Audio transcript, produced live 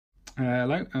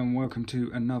Hello and welcome to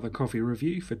another coffee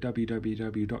review for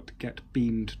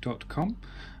www.getbeand.com.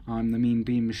 I'm the Mean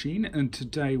Bean Machine, and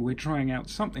today we're trying out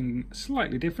something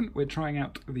slightly different. We're trying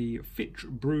out the Fitch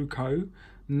Brew Co.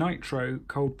 Nitro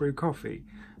cold brew coffee.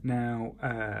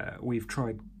 Now, we've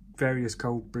tried various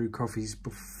cold brew coffees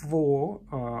before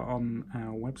on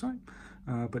our website,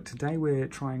 but today we're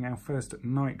trying our first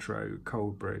Nitro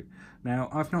cold brew. Now,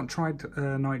 I've not tried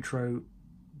Nitro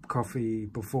coffee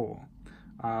before.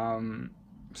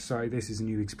 So this is a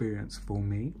new experience for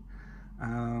me.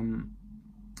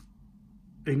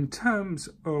 In terms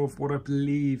of what I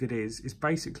believe it is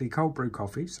basically cold brew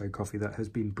coffee, so coffee that has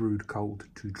been brewed cold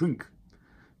to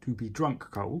be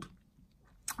drunk cold,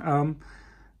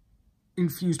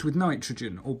 infused with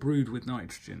nitrogen or brewed with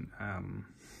nitrogen.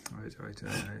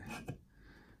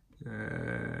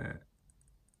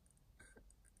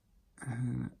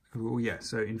 Oh yeah,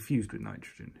 so infused with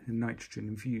nitrogen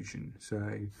infusion.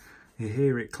 So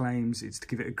here it claims it's to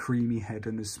give it a creamy head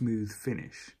and a smooth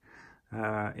finish.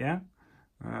 So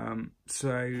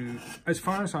as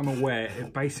far as I'm aware,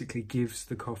 it basically gives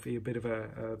the coffee a bit of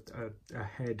a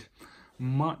head,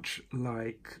 much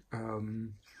like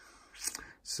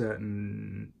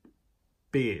certain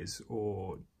beers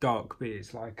or dark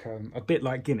beers, like a bit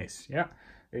like Guinness. Yeah.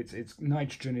 It's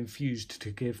nitrogen infused to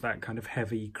give that kind of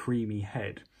heavy, creamy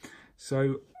head.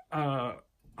 So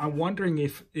I'm wondering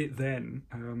if it then,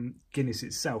 Guinness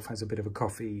itself has a bit of a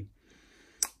coffee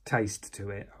taste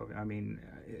to it. I mean,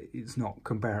 it's not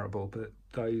comparable, but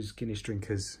those Guinness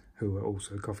drinkers who are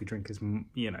also coffee drinkers,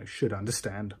 you know, should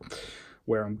understand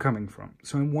where I'm coming from.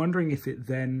 So I'm wondering if it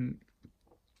then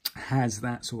has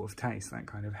that sort of taste, that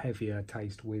kind of heavier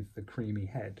taste with the creamy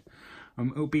head.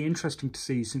 It'll be interesting to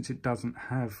see, since it doesn't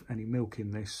have any milk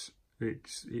in this, it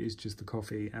is just the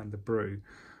coffee and the brew,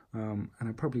 and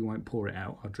I probably won't pour it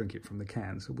out, I'll drink it from the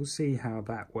can, so we'll see how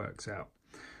that works out.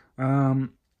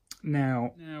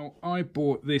 Now I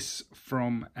bought this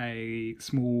from a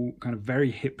small kind of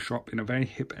very hip shop in a very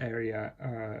hip area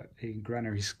in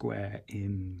Granary Square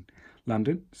in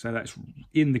London, so that's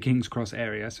in the King's Cross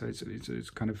area, so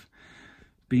it's kind of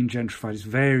been gentrified. It's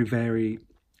very, very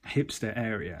hipster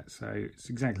area, so it's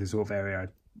exactly the sort of area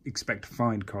I'd expect to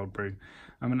find cold brew.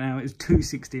 Now it's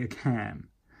 £2.60 a can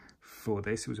for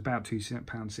this. It was about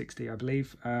 £2.60, I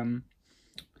believe.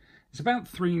 It's about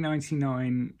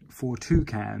 £3.99 for 2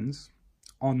 cans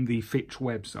on the Fitch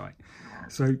website.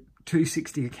 So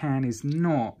 £2.60 a can is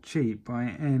not cheap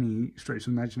by any stretch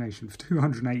of the imagination for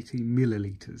 280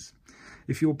 millilitres.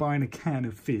 If you're buying a can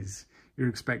of fizz, you're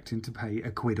expecting to pay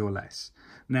 £1 or less.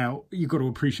 Now, you've got to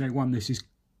appreciate, one, this is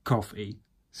coffee,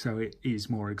 so it is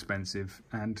more expensive,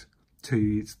 and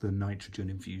 2, it's the nitrogen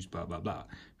infused blah blah blah.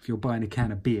 If you're buying a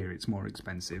can of beer, it's more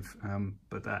expensive,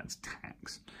 but that's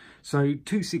tax. So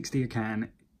 £2.60 a can,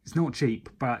 it's not cheap,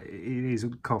 but it is a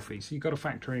coffee, so you've got to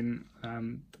factor in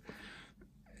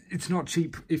it's not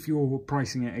cheap if you're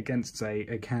pricing it against, say,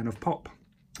 a can of pop,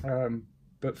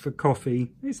 but for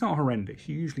coffee it's not horrendous.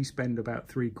 You usually spend about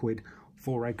 £3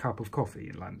 for a cup of coffee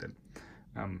in London,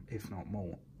 if not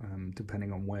more,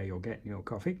 depending on where you're getting your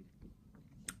coffee.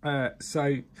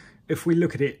 So if we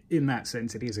look at it in that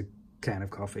sense, it is a can of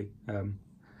coffee.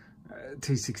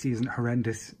 £2.60 isn't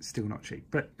horrendous, still not cheap,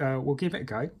 but we'll give it a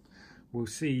go. We'll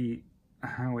see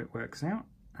how it works out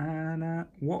and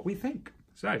what we think.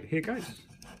 So here goes.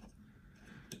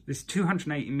 This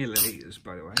 280 millilitres,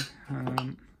 by the way.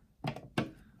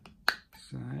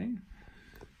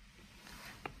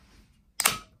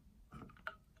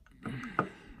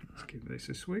 Let's give this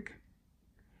a swig.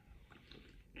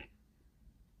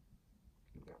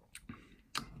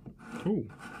 Oh,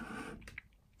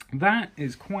 that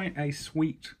is quite a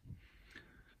sweet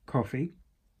coffee.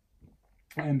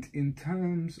 And in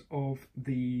terms of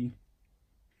the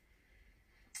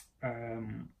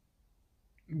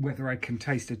whether I can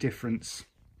taste a difference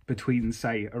between,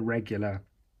 say, a regular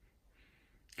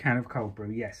can of cold brew,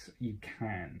 yes, you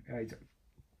can.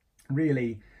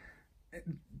 Really,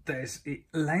 it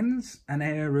lends an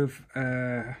air of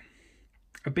a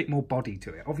bit more body to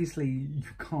it. Obviously, you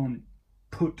can't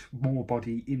put more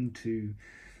body into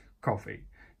coffee.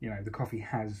 You know, the coffee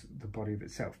has the body of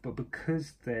itself, but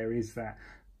because there is that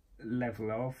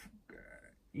level of,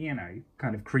 you know,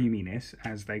 kind of creaminess,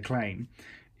 as they claim,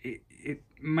 it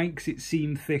makes it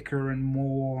seem thicker and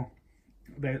more,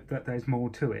 that there's more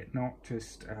to it, not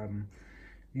just,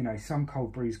 you know, some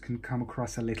cold brews can come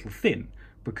across a little thin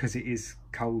because it is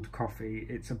cold coffee.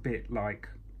 It's a bit like,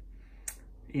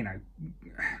 you know,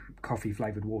 coffee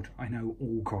flavoured water. I know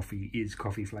all coffee is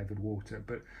coffee flavoured water,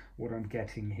 but what I'm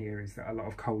getting here is that a lot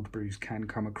of cold brews can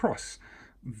come across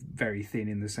very thin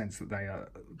in the sense that they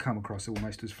come across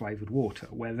almost as flavoured water,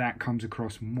 where that comes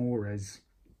across more as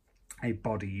a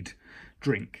bodied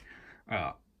drink,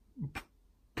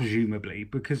 presumably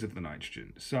because of the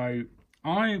nitrogen. So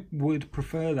I would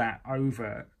prefer that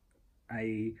over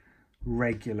a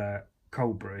regular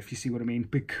cold brew, if you see what I mean,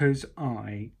 because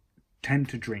I tend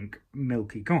to drink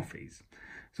milky coffees.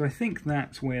 So I think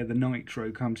that's where the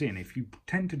Nitro comes in. If you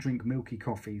tend to drink milky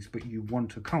coffees but you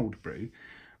want a cold brew,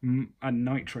 a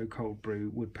Nitro cold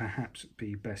brew would perhaps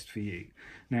be best for you.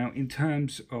 Now, in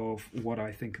terms of what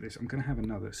I think of this, I'm going to have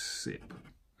another sip.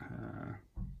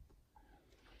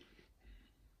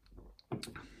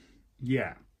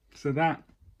 Yeah, so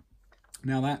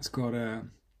that's got a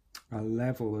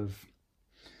level of,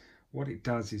 what it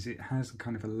does is it has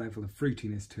kind of a level of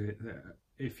fruitiness to it that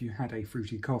if you had a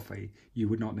fruity coffee, you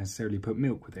would not necessarily put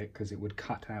milk with it because it would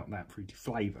cut out that fruity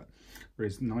flavour.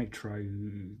 Whereas the Nitro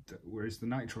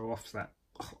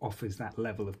offers that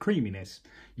level of creaminess,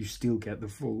 you still get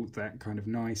that kind of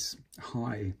nice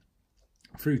high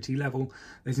fruity level.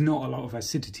 There's not a lot of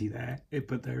acidity there,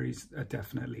 but there is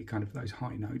definitely kind of those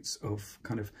high notes of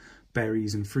kind of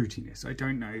berries and fruitiness. I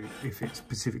don't know if it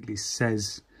specifically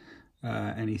says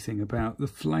anything about the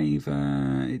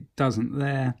flavour. It doesn't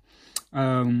there,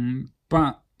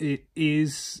 but it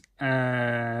is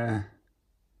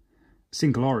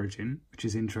single origin, which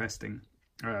is interesting.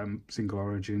 Single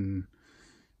origin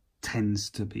tends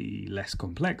to be less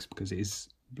complex because it is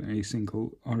a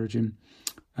single origin.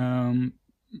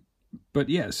 But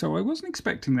yeah, so I wasn't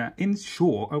expecting that. In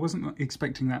short, I wasn't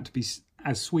expecting that to be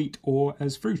as sweet or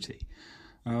as fruity.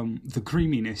 The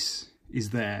creaminess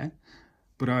is there,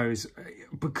 but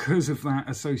because of that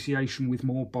association with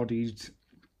more bodied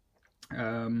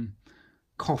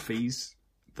coffees,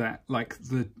 that like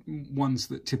the ones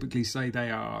that typically say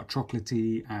they are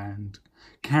chocolatey and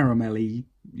caramelly,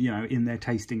 in their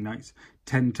tasting notes,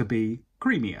 tend to be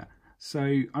creamier.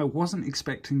 So I wasn't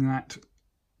expecting that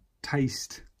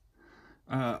taste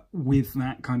with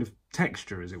that kind of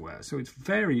texture, as it were. So it's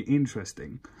very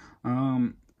interesting.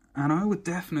 And I would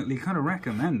definitely kind of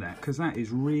recommend that, because that is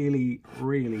really,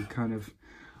 really kind of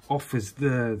offers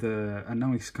a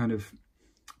nice kind of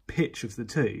pitch of the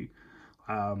two.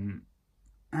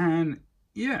 And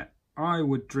yeah, I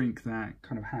would drink that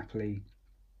kind of happily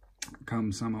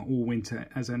come summer or winter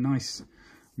as a nice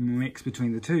mix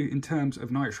between the two. In terms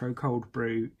of Nitro cold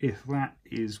brew, if that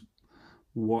is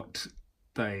what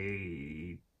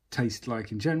they taste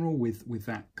like in general, with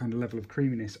that kind of level of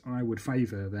creaminess, I would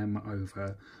favour them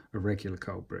over a regular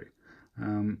cold brew.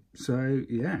 So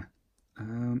yeah,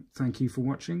 thank you for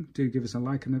watching. Do give us a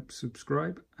like and a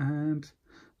subscribe, and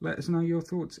let us know your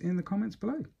thoughts in the comments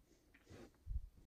below.